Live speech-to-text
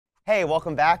Hey,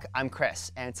 welcome back. I'm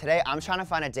Chris, and today I'm trying to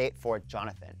find a date for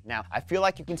Jonathan. Now, I feel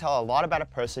like you can tell a lot about a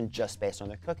person just based on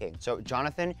their cooking. So,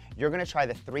 Jonathan, you're gonna try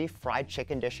the 3 fried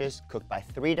chicken dishes cooked by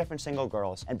 3 different single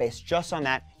girls, and based just on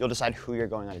that, you'll decide who you're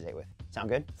going on a date with. Sound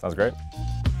good? Sounds great.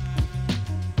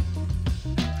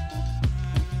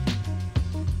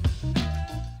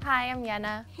 Hi, I'm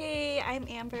Yenna. Hey, I'm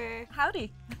Amber.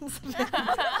 Howdy.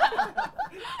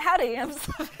 Howdy, I'm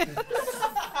Savannah.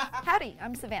 Howdy,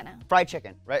 I'm Savannah. Fried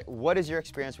chicken, right? What is your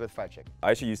experience with fried chicken? I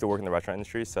actually used to work in the restaurant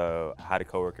industry, so I had a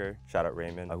coworker, shout out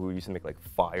Raymond, who used to make like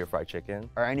fire fried chicken.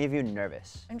 Are any of you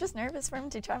nervous? I'm just nervous for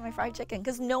him to try my fried chicken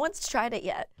because no one's tried it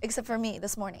yet, except for me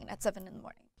this morning at 7 in the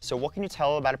morning. So what can you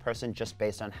tell about a person just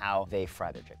based on how they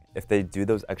fry their chicken? If they do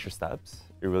those extra steps,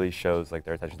 it really shows like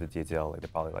their attention to detail. Like they're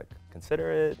probably like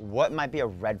considerate. What might be a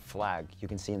red flag you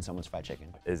can see in someone's fried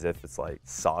chicken? Is if it's like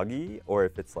soggy or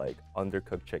if it's like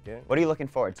undercooked chicken. What are you looking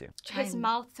forward to? His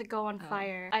mouth to go on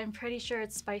fire. I'm pretty sure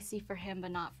it's spicy for him,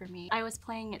 but not for me. I was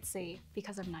playing it safe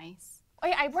because I'm nice.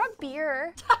 Wait, I brought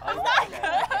beer.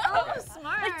 Oh,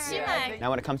 smart. Now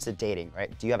when it comes to dating,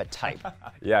 right, do you have a type?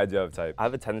 Yeah, I do have a type. I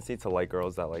have a tendency to like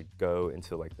girls that like go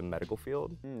into like the medical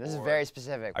field. This is very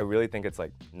specific. I really think it's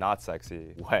like not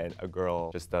sexy when a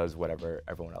girl just does whatever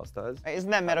everyone else does. Hey, isn't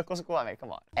that medical school? I mean,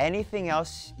 come on. Anything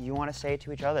else you want to say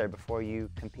to each other before you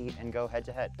compete and go head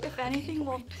to head? If anything,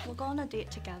 we'll go on a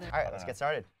date together. All right, let's get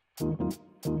started.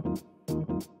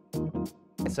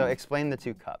 So explain the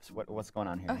 2 cups. What's going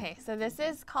on here? Okay, so this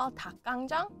is called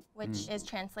닭강정, which is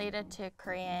translated to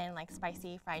Korean like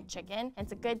spicy fried chicken.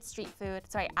 It's a good street food.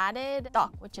 So I added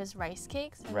tteok, which is rice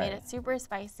cakes. I made it super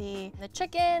spicy. The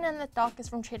chicken and the tteok is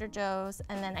from Trader Joe's,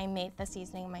 and then I made the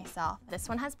seasoning myself. This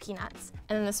one has peanuts,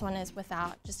 and then this one is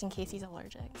without, just in case he's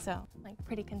allergic. So like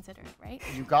pretty considerate, right?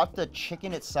 You got the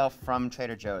chicken itself from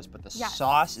Trader Joe's, but the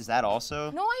sauce, is that also?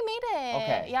 No, I made it.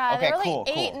 Okay. Yeah, Okay, there were cool,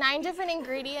 like 8, cool. 9 different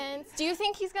ingredients. Do you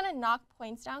think he's gonna knock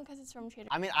points down because it's from Trader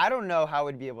Joe's? I mean, I don't know how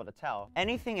we'd be able to tell.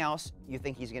 Anything else you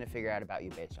think he's gonna figure out about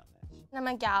you based on this? I'm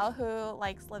a gal who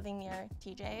likes living near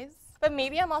TJ's. But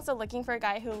maybe I'm also looking for a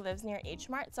guy who lives near H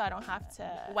Mart so I don't have to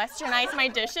westernize my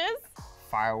dishes.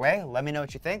 Fire away, let me know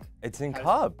what you think. It's in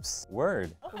cups.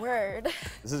 Word. Word.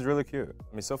 This is really cute.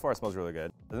 I mean, so far it smells really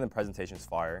good. I think the presentation's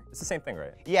fire. It's the same thing,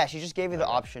 right? Yeah, she just gave you the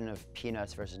option of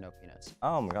peanuts versus no peanuts.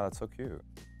 Oh my god, that's so cute.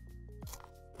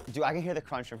 Dude, I can hear the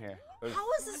crunch from here. How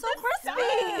is this so crispy?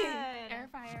 Air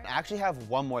fryer. I actually have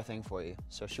one more thing for you.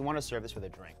 So she wanted to serve this with a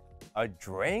drink. A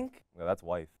drink? No, that's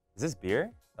wife. Is this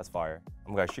beer? That's fire.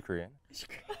 Oh my god, is she Korean?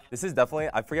 This is definitely,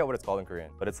 I forget what it's called in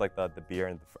Korean, but it's like the beer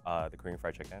and the Korean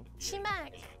fried chicken.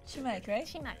 Chimak. Shimek, right?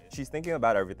 Chimak. She's thinking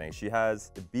about everything. She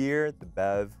has the beer, the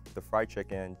bev, the fried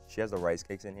chicken. She has the rice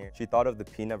cakes in here. She thought of the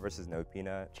peanut versus no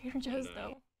peanut. Trader Joe's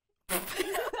though.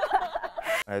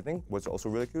 I think what's also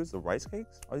really cute is the rice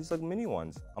cakes are these like mini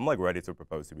ones. I'm like ready to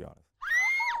propose, to be honest.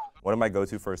 One of my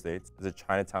go-to first dates is a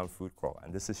Chinatown food crawl,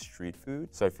 and this is street food,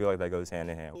 so I feel like that goes hand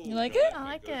in hand. You like it? I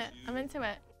like it. I'm into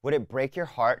it. Would it break your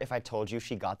heart if I told you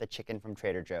she got the chicken from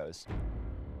Trader Joe's?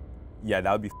 Yeah,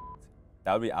 that would be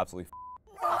that would be absolutely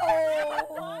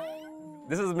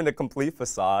This has been a complete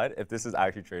facade if this is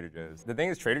actually Trader Joe's. The thing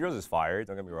is, Trader Joe's is fire,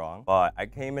 don't get me wrong, but I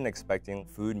came in expecting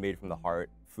food made from the heart,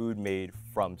 food made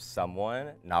from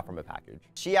someone, not from a package.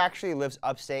 She actually lives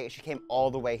upstate. She came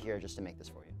all the way here just to make this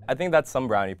for you. I think that's some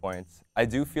brownie points. I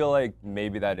do feel like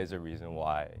maybe that is a reason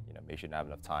why, May shouldn't have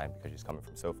enough time because she's coming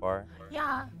from so far.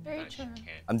 Yeah, very true.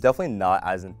 I'm definitely not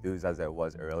as enthused as I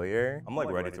was earlier. I'm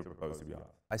like ready to propose, to be honest.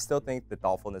 I still think the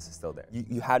thoughtfulness is still there.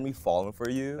 You had me falling for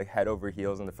you, like head over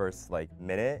heels in the first like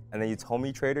minute, and then you told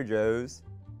me Trader Joe's,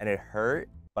 and it hurt,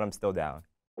 but I'm still down.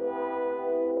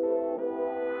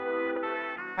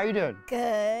 How you doing?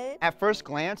 Good. At first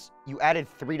glance, you added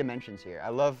 3 dimensions here. I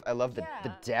love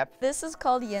the depth. This is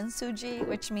called yensuji,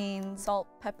 which means salt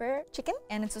pepper chicken,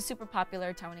 and it's a super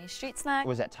popular Taiwanese street snack.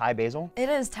 Was that Thai basil? It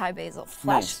is Thai basil,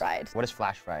 flash fried. What is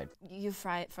flash fried? You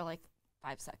fry it for like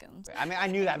 5 seconds. I mean, I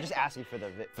knew that. I'm just asking for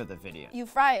the video. You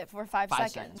fry it for 5 5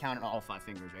 seconds. Count on all 5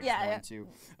 fingers, right? Yeah, 1, 2.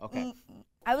 Okay.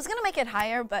 I was gonna make it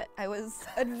higher, but I was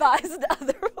advised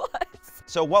otherwise.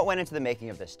 So what went into the making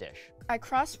of this dish? I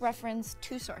cross-referenced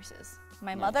 2 sources.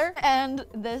 My mother and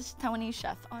this Taiwanese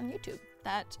chef on YouTube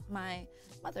that my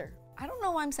mother, I don't know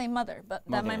why I'm saying mother, but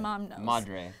that my mom knows.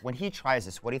 Madre. When he tries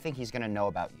this, what do you think he's gonna know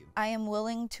about you? I am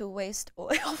willing to waste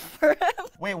oil for him.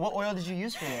 Wait, what oil did you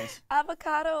use for this?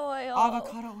 Avocado oil.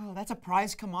 Avocado oil. That's a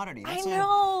prized commodity. I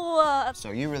know.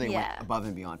 So you really went above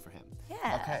and beyond for him.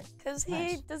 Yeah. Okay. Because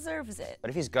he deserves it. But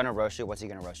if he's gonna roast you, what's he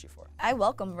gonna roast you for? I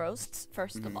welcome roasts,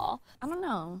 first of all. I don't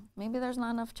know. Maybe there's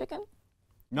not enough chicken?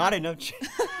 Not enough chicken.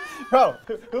 Bro,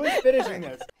 who's finishing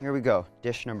this? Here we go,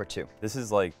 dish number 2. This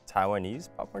is like Taiwanese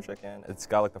popcorn chicken. It's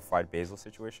got like the fried basil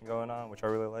situation going on, which I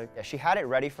really like. Yeah, she had it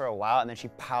ready for a while and then she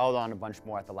piled on a bunch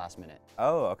more at the last minute.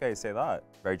 Oh, okay, say that.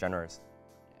 Very generous.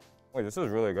 Wait, this is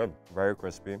really good. Very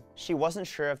crispy. She wasn't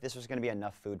sure if this was gonna be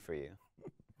enough food for you.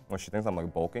 Well, she thinks I'm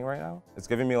like bulking right now. It's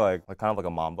giving me like kind of like a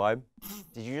mom vibe.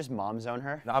 Did you just mom zone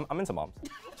her? No, I'm into moms.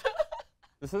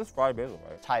 This is fried basil,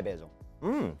 right? Thai basil.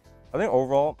 I think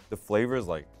overall, the flavor is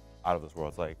like out of this world.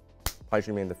 It's like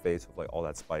punching me in the face with like all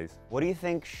that spice. What do you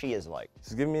think she is like?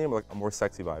 She's giving me like a more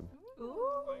sexy vibe.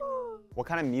 What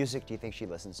kind of music do you think she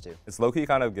listens to? It's low-key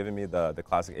kind of giving me the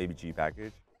classic ABG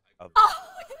package.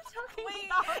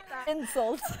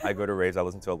 Insult. I go to raves, I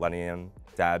listen to Elenium,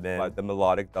 Dabin, like the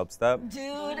melodic dubstep.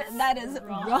 Dude, that is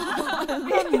wrong.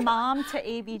 From mom to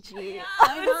ABG.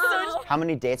 I know. How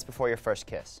many dates before your first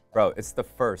kiss? Bro, it's the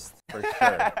first, for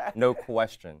sure. No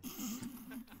question.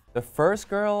 The first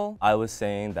girl, I was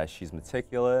saying that she's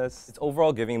meticulous. It's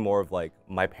overall giving more of like,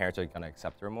 my parents are gonna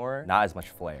accept her more, not as much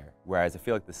flair. Whereas I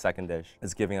feel like the second dish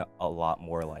is giving a lot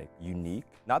more like unique.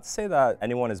 Not to say that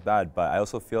anyone is bad, but I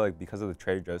also feel like because of the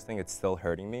Trader Joe's thing, it's still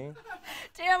hurting me.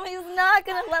 Damn, he's not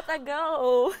gonna let that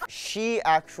go. She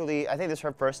actually, I think this is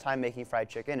her first time making fried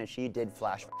chicken and she did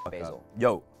flash basil.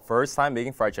 Yo, first time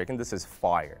making fried chicken, this is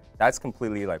fire. That's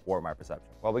completely like warped my perception.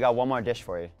 Well, we got one more dish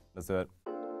for you. Let's do it.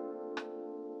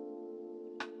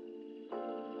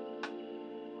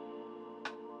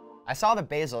 I saw the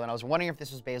basil and I was wondering if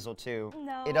this was basil too.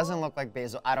 No. It doesn't look like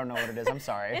basil. I don't know what it is. I'm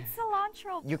sorry. It's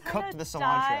cilantro. You Kinda cooked the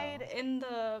cilantro. Died in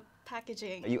the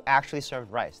packaging. You actually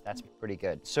served rice. That's pretty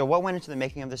good. So what went into the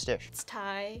making of this dish? It's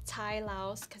Thai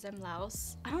Laos, because I'm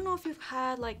Laos. I don't know if you've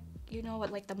had like, you know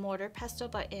what, like the mortar pesto,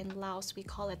 but in Laos we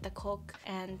call it the kok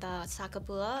and the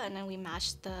sakabua, and then we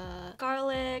mash the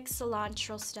garlic,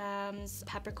 cilantro stems,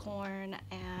 peppercorn,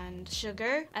 and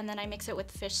sugar, and then I mix it with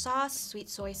fish sauce, sweet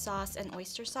soy sauce, and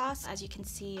oyster sauce. As you can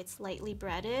see, it's lightly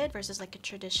breaded versus like a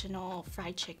traditional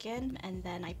fried chicken, and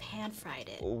then I pan fried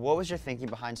it. What was your thinking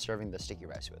behind serving the sticky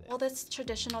rice with it? Well, that's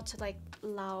traditional to like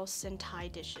Laos and Thai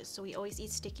dishes, so we always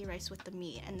eat sticky rice with the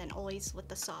meat and then always with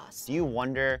the sauce. Do you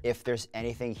wonder if there's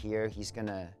anything here he's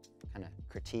gonna kind of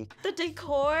critique? The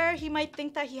decor, he might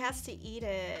think that he has to eat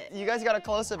it. You guys got a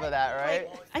close-up of that, right?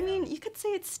 I mean, you could say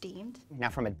it's steamed. Now,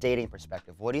 from a dating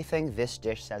perspective, what do you think this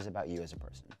dish says about you as a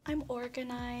person? I'm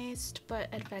organized but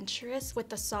adventurous. With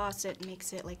the sauce, it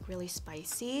makes it like really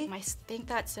spicy. I think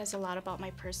that says a lot about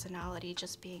my personality,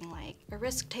 just being like a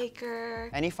risk taker.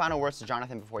 Any final words to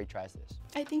Jonathan before he tries this?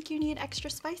 I think you need extra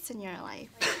spice in your life.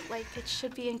 Like, it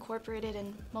should be incorporated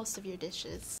in most of your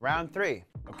dishes. Round 3.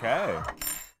 Okay.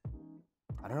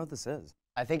 I don't know what this is.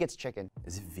 I think it's chicken.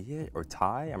 Is it Viet or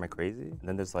Thai? Am I crazy? And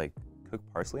then there's like cooked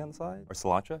parsley on the side? Or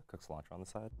cilantro? Cooked cilantro on the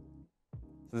side.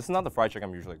 So this is not the fried chicken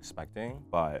I'm usually expecting,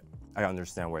 but I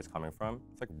understand where it's coming from.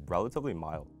 It's like relatively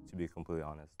mild, to be completely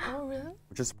honest. Oh, really?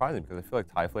 Which is surprising because I feel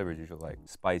like Thai flavor is usually like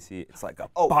spicy. It's like a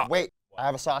Oh, pop. wait. I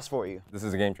have a sauce for you. This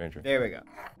is a game changer. There we go.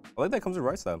 I like that it comes with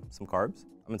rice though. Some carbs.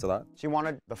 I'm into that. She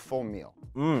wanted the full meal.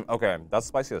 Okay. That's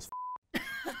spicy as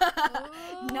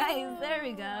Nice, there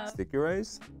we go. Sticky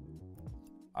rice?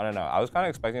 I don't know. I was kind of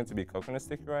expecting it to be cooked in a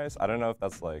sticky rice. I don't know if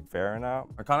that's like fair or not.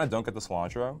 I kind of don't get the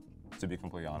cilantro, to be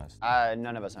completely honest.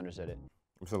 None of us understood it. I'm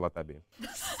just gonna let that be.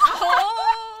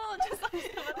 Oh, just let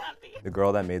that be. The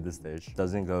girl that made this dish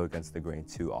doesn't go against the grain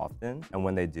too often, and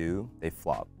when they do, they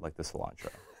flop, like the cilantro.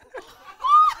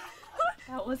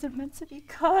 That wasn't meant to be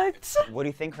cooked. What do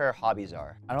you think her hobbies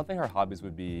are? I don't think her hobbies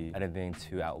would be anything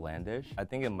too outlandish. I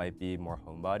think it might be more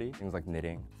homebody, things like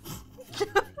knitting.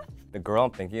 The girl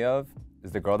I'm thinking of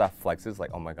is the girl that flexes like,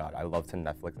 oh my god, I love to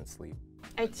Netflix and sleep.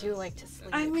 I do like to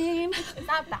sleep. I mean, Is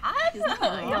that bad?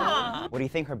 Yeah. What do you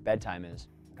think her bedtime is?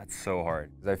 That's so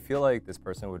hard. Because I feel like this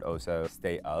person would also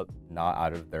stay up, not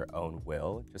out of their own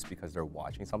will, just because they're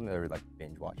watching something, they're like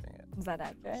binge watching it. Is that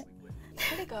accurate?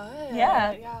 Pretty good.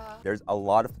 Yeah. Yeah. There's a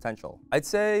lot of potential. I'd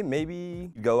say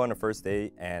maybe you go on a first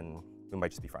date and we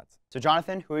might just be friends. So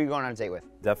Jonathan, who are you going on a date with?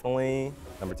 Definitely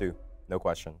number 2, no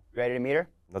question. You ready to meet her?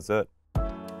 That's it.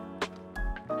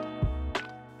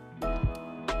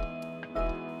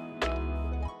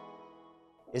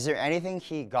 Is there anything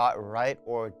he got right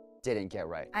or didn't get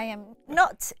right? I am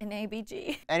not an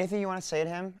ABG. Anything you want to say to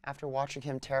him after watching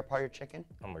him tear apart your chicken?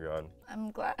 Oh my god.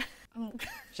 I'm glad.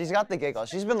 She's got the giggles.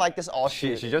 She's been like this all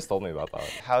She shoot. just told me about that.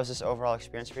 How's this overall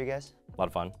experience for you guys? A lot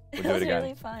of fun. We'll It do it was again.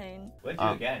 really fun. Let's do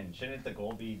it again. Shouldn't the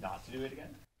goal be not to do it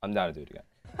again? I'm down to do it again.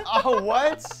 Oh,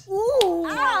 what? Ooh.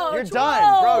 You're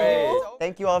done, bro.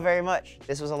 Thank you all very much.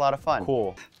 This was a lot of fun.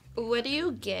 Cool. what do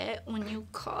you get when you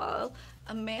call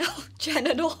A male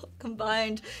genital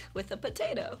combined with a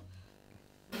potato.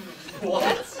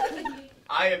 What?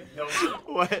 I have no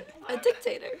clue. What? A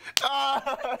dictator.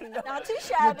 Oh, no. Not too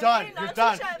shabby. You're done. Not You're too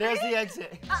done. shabby. There's the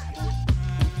exit.